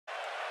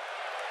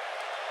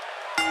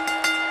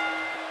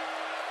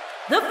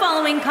The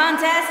following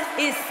contest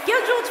is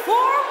scheduled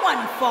for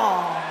one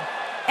fall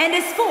and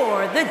is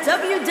for the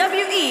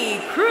WWE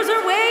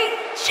Cruiserweight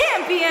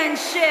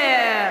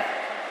Championship.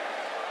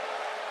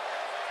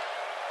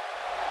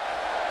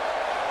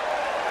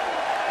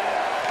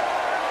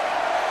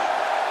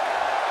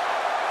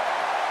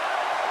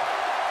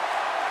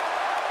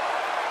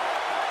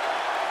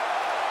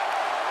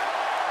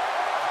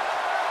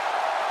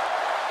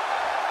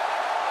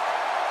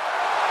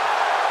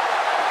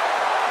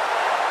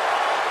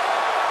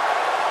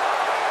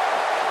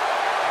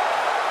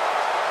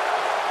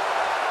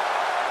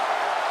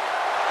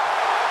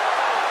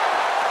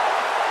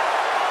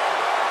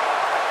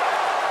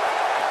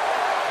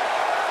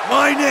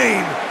 My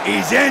name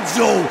is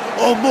Enzo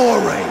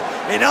Amore,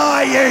 and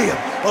I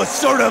am a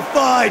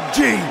certified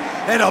G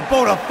and a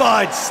bona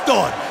fide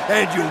stud,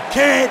 and you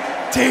can't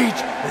teach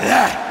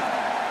that.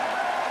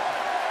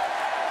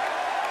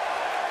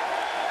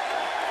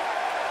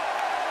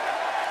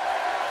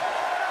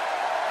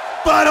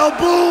 Bada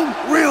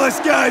boom,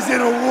 realest guys in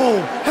the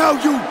room, how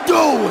you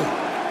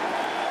doing?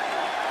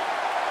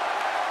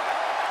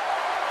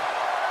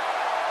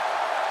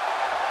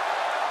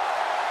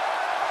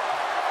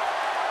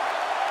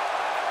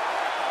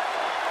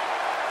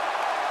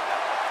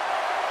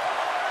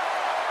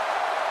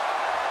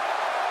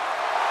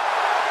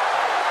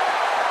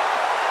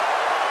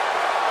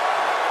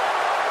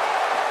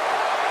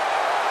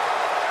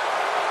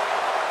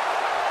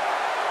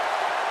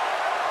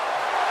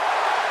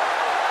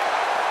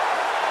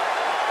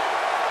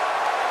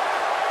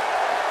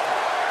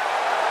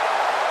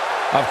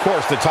 Of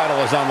course, the title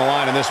is on the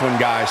line in this one,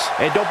 guys.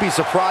 And don't be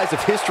surprised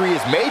if history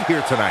is made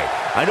here tonight.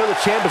 I know the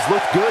champ has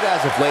looked good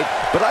as of late,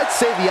 but I'd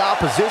say the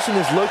opposition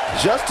has looked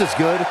just as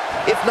good,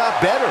 if not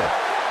better.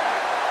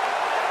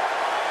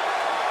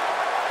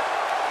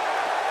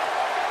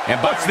 And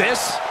what's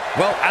this?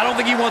 Well, I don't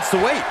think he wants to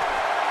wait.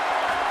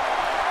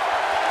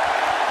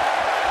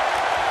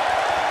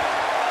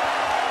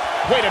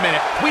 Wait a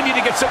minute. We need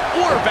to get some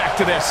order back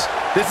to this.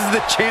 This is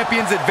the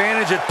champion's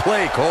advantage at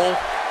play, Cole.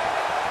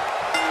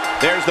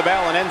 There's the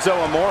bell, and Enzo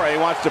Amore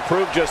wants to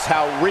prove just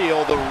how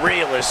real the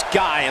realest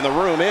guy in the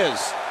room is.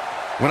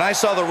 When I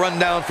saw the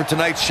rundown for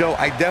tonight's show,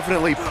 I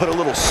definitely put a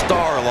little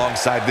star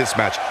alongside this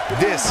match.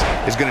 This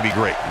is going to be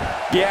great.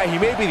 Yeah, he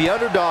may be the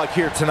underdog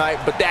here tonight,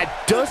 but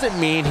that doesn't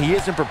mean he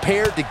isn't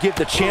prepared to give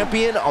the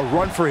champion a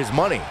run for his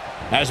money.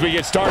 As we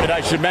get started,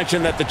 I should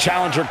mention that the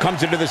challenger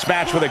comes into this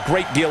match with a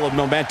great deal of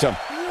momentum.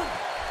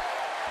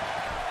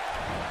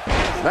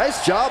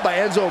 Nice job by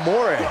Enzo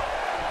Amore.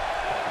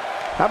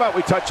 How about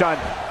we touch on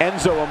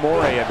Enzo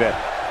Amore a bit?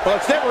 Well,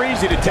 it's never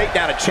easy to take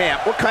down a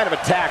champ. What kind of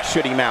attack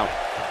should he mount?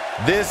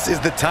 This is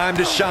the time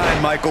to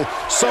shine, Michael.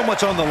 So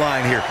much on the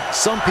line here.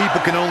 Some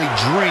people can only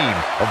dream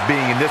of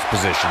being in this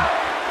position.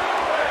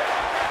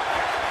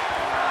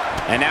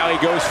 And now he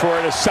goes for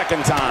it a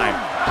second time.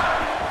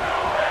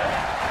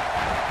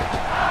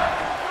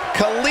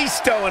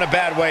 Kalisto in a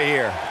bad way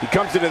here. He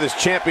comes into this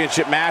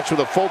championship match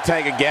with a full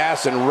tank of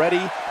gas and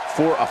ready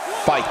for a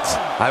fight.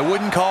 I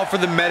wouldn't call for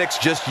the medics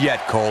just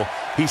yet, Cole.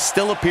 He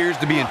still appears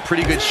to be in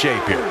pretty good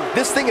shape here.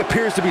 This thing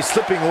appears to be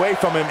slipping away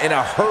from him in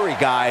a hurry,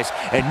 guys,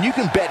 and you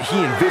can bet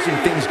he envisioned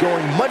things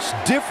going much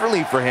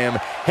differently for him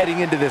heading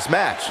into this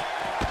match.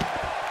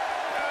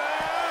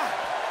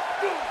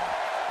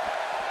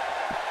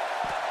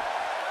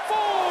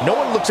 No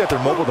one looks at their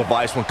mobile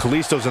device when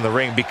Kalisto's in the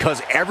ring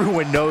because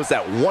everyone knows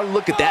that one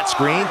look at that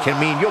screen can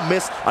mean you'll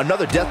miss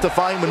another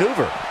death-defying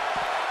maneuver.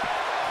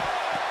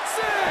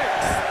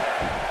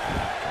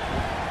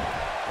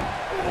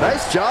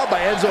 Nice job by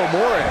Enzo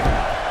Amore.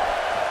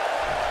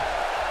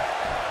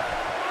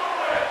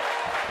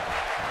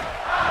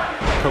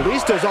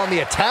 Kalisto's on the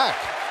attack.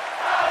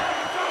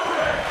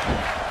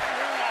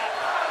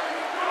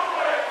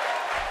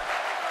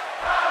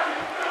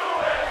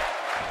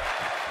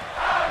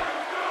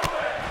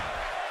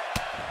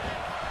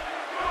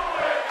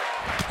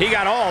 He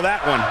got all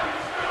that one.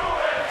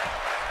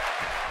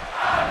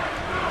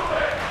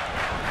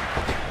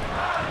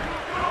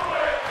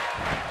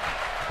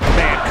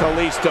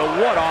 Kalisto,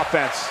 what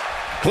offense.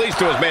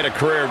 Kalisto has made a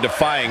career of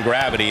defying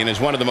gravity and is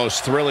one of the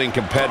most thrilling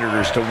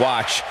competitors to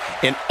watch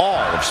in all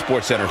of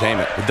sports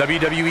entertainment. The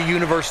WWE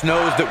Universe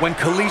knows that when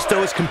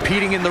Kalisto is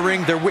competing in the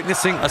ring, they're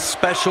witnessing a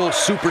special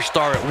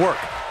superstar at work.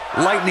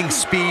 Lightning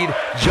speed,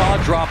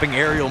 jaw-dropping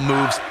aerial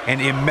moves,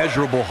 and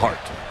immeasurable heart.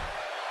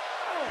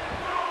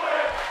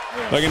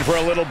 Looking for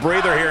a little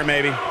breather here,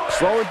 maybe.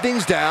 Slowing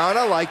things down,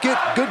 I like it.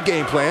 Good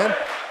game plan.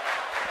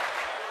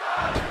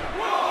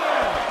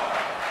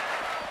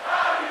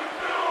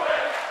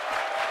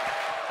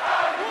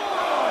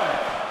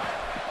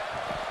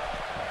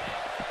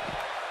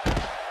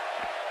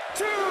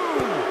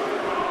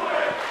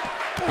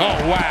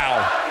 Oh,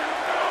 wow.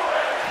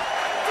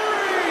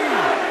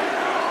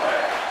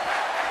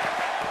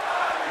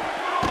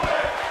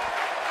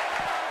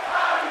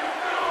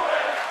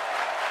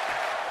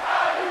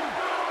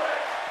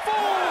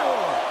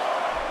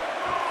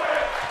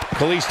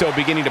 Kalisto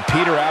beginning to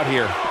peter out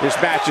here. This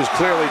match is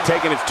clearly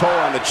taking its toll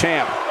on the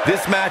champ.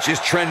 This match is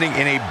trending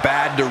in a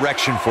bad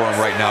direction for him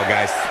right now,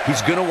 guys.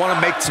 He's going to want to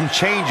make some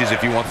changes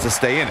if he wants to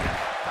stay in it.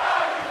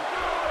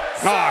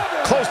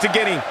 Close to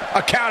getting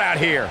a count out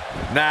here.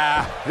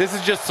 Nah, this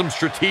is just some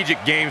strategic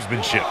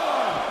gamesmanship.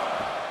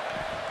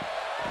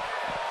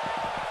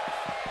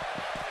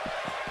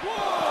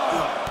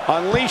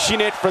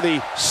 Unleashing it for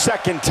the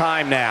second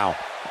time now.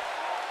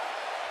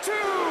 2,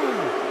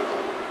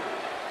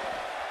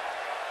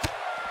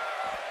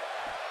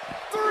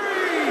 3.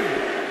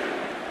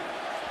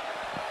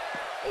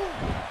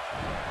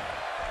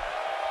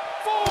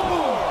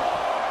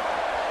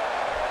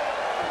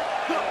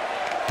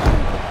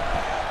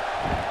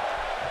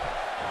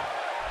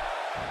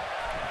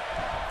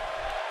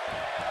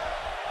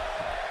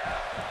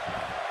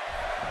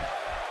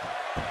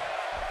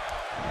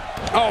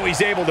 Oh,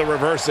 he's able to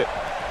reverse it.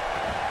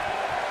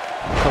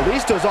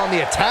 Kalisto's on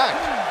the attack.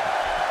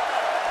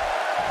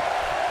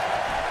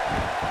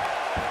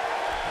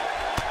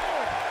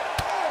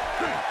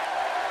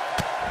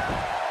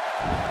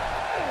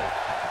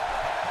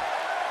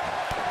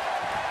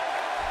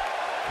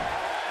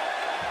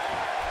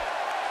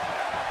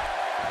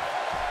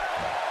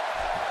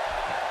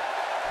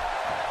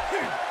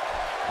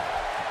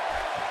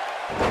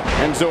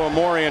 Enzo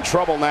Amore in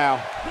trouble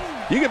now.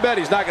 You can bet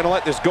he's not going to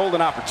let this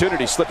golden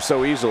opportunity slip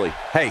so easily.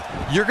 Hey,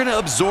 you're going to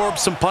absorb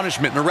some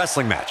punishment in a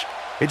wrestling match.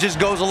 It just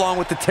goes along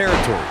with the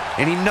territory,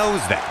 and he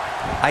knows that.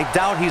 I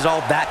doubt he's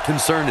all that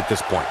concerned at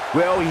this point.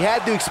 Well, he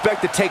had to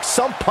expect to take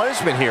some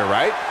punishment here,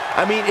 right?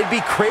 I mean, it'd be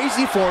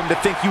crazy for him to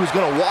think he was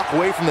going to walk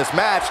away from this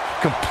match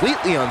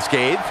completely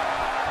unscathed.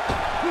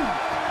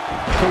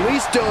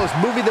 Kalisto is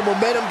moving the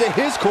momentum to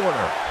his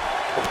corner.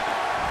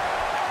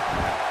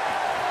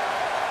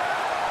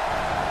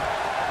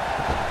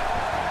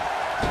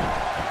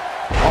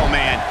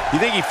 You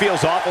think he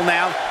feels awful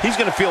now? He's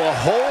going to feel a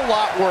whole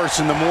lot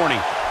worse in the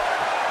morning.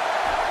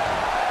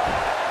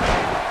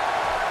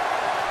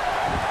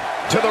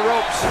 To the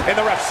ropes, and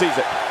the ref sees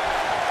it.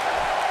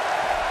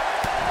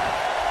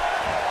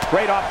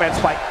 Great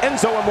offense by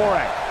Enzo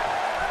Amore.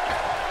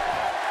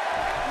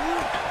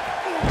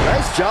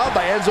 Nice job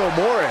by Enzo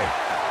Amore.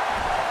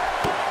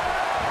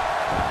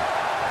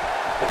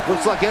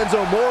 Looks like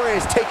Enzo Amore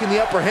is taking the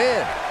upper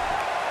hand.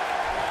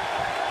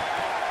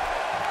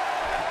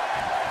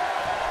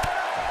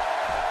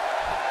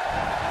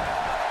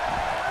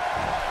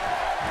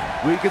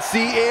 We could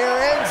see Air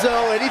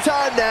Enzo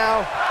anytime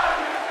now.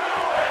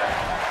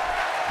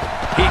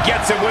 He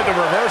gets him with a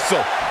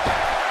reversal.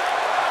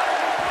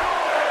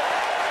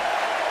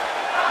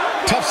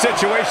 Tough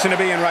situation to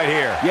be in right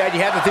here. Yeah, and you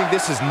have to think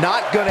this is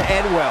not going to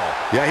end well.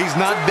 Yeah, he's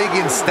not big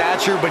in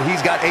stature, but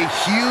he's got a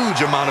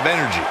huge amount of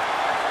energy.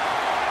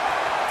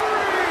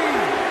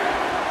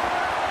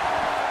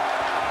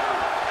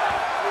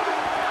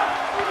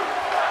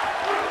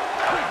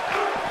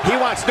 3. He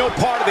wants no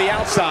part of the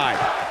outside.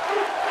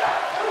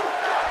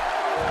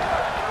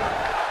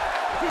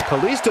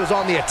 Kalisto's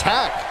on the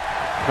attack.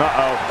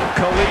 Uh-oh.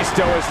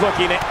 Kalisto is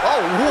looking at... Oh,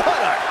 what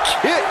a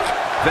kick!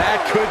 That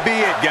could be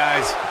it,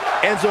 guys.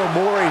 Enzo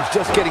Amore is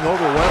just getting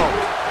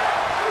overwhelmed.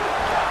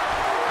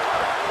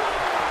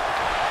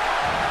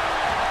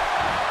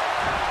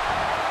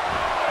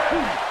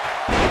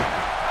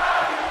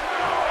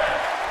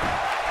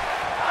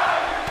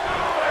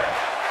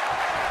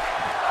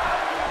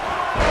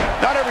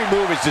 Not every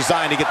move is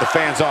designed to get the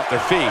fans off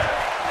their feet.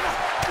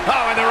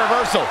 Oh, and the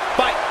reversal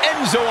by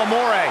Enzo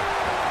Amore.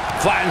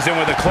 Flattens him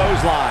with a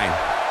clothesline.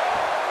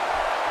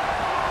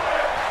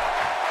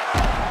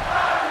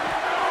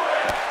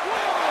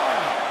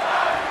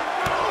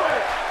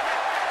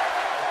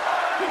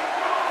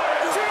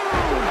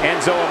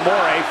 Enzo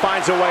Amore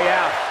finds a way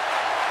out.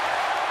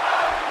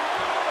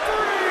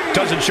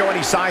 Doesn't show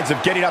any signs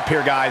of getting up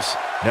here, guys.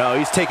 No,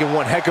 he's taking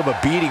one heck of a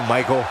beating,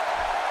 Michael.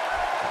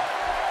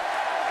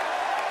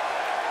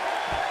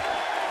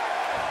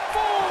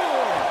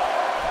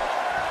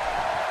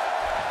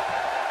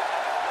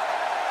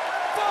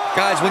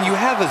 Guys, when you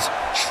have as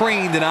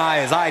trained an eye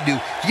as I do,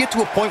 you get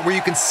to a point where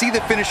you can see the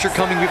finisher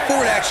coming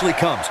before it actually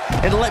comes.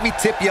 And let me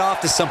tip you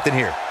off to something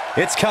here.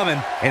 It's coming,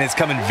 and it's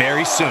coming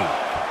very soon.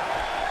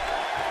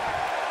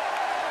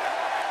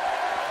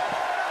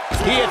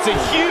 He hits a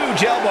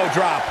huge elbow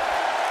drop.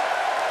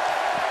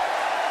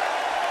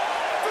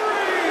 3.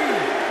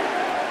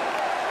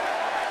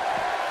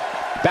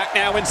 Back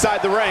now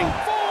inside the ring.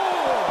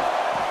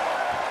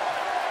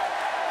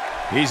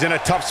 4. He's in a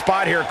tough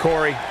spot here,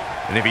 Corey.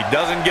 And if he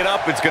doesn't get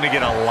up, it's going to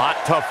get a lot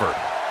tougher.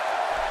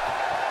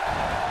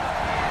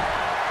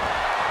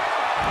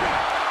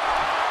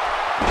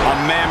 A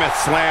mammoth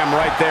slam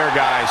right there,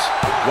 guys.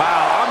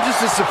 Wow, I'm just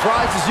as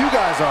surprised as you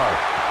guys are.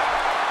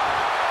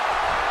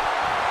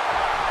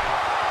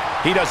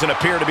 He doesn't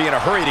appear to be in a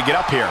hurry to get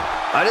up here.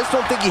 I just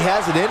don't think he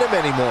has it in him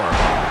anymore.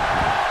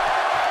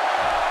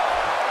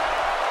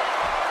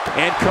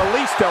 And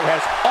Kalisto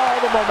has all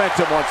the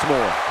momentum once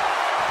more.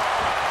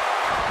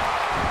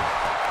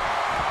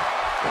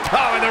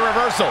 Oh, and the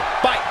reversal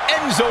by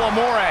Enzo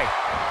Amore.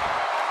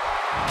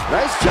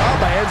 Nice job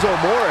by Enzo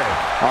Amore.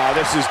 Oh,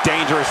 this is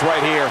dangerous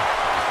right here.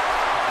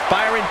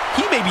 Byron,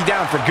 he may be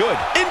down for good.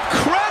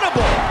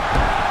 Incredible!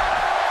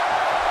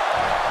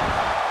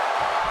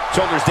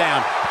 Shoulders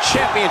down.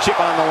 Championship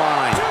on the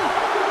line.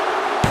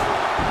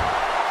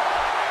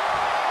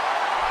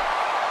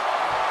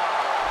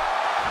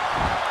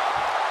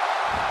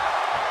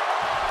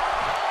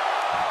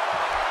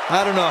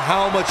 I don't know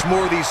how much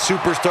more these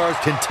superstars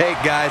can take,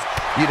 guys.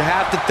 You'd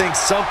have to think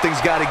something's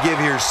got to give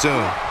here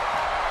soon.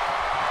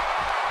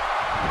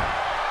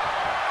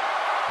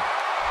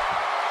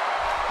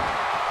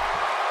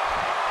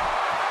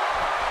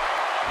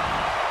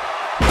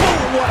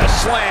 What a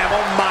slam.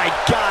 Oh, my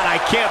God. I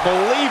can't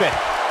believe it.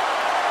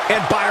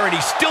 And Byron,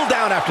 he's still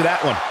down after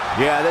that one.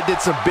 Yeah, that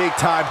did some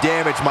big-time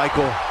damage,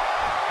 Michael.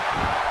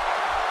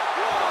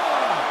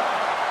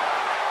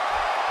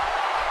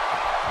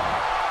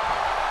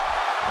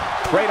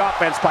 Great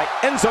offense by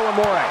Enzo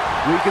Amore.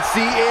 We could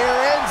see Air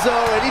Enzo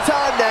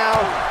anytime now.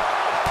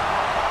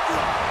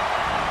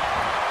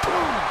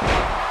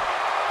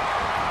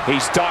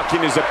 He's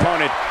stalking his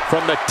opponent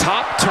from the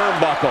top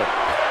turnbuckle.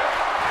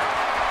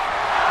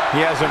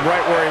 He has him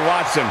right where he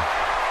wants him.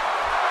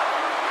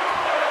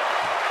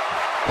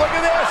 Look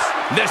at this.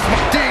 This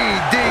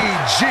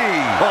DDG.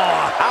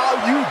 Oh,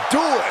 How you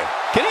doing?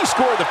 can he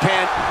score the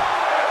pin?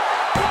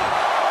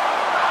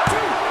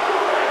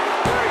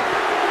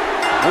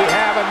 We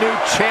have a new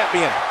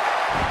champion.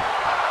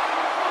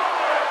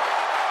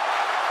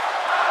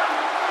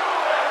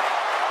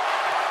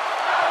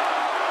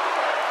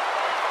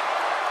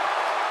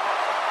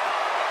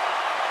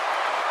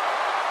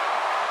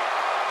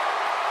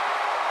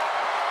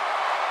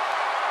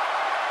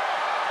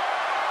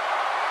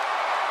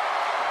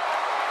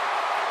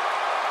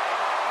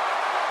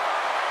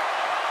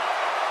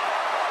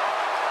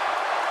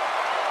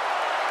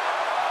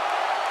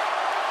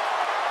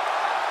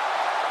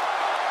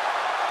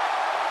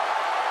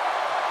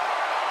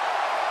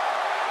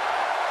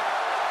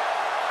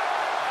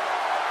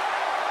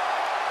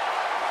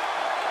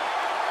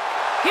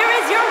 Here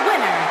is your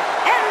winner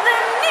and the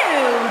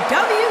new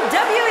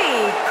WWE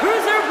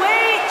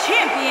Cruiserweight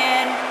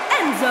Champion,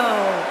 Enzo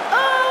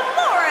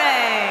Amore.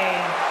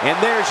 And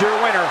there's your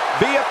winner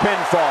via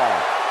pinfall.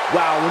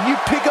 Wow, when you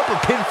pick up a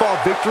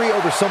pinfall victory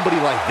over somebody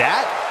like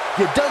that,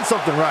 you've done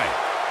something right.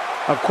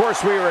 Of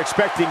course, we were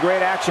expecting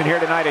great action here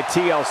tonight at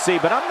TLC,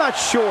 but I'm not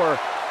sure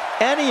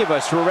any of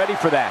us were ready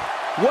for that.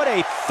 What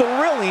a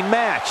thrilling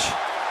match.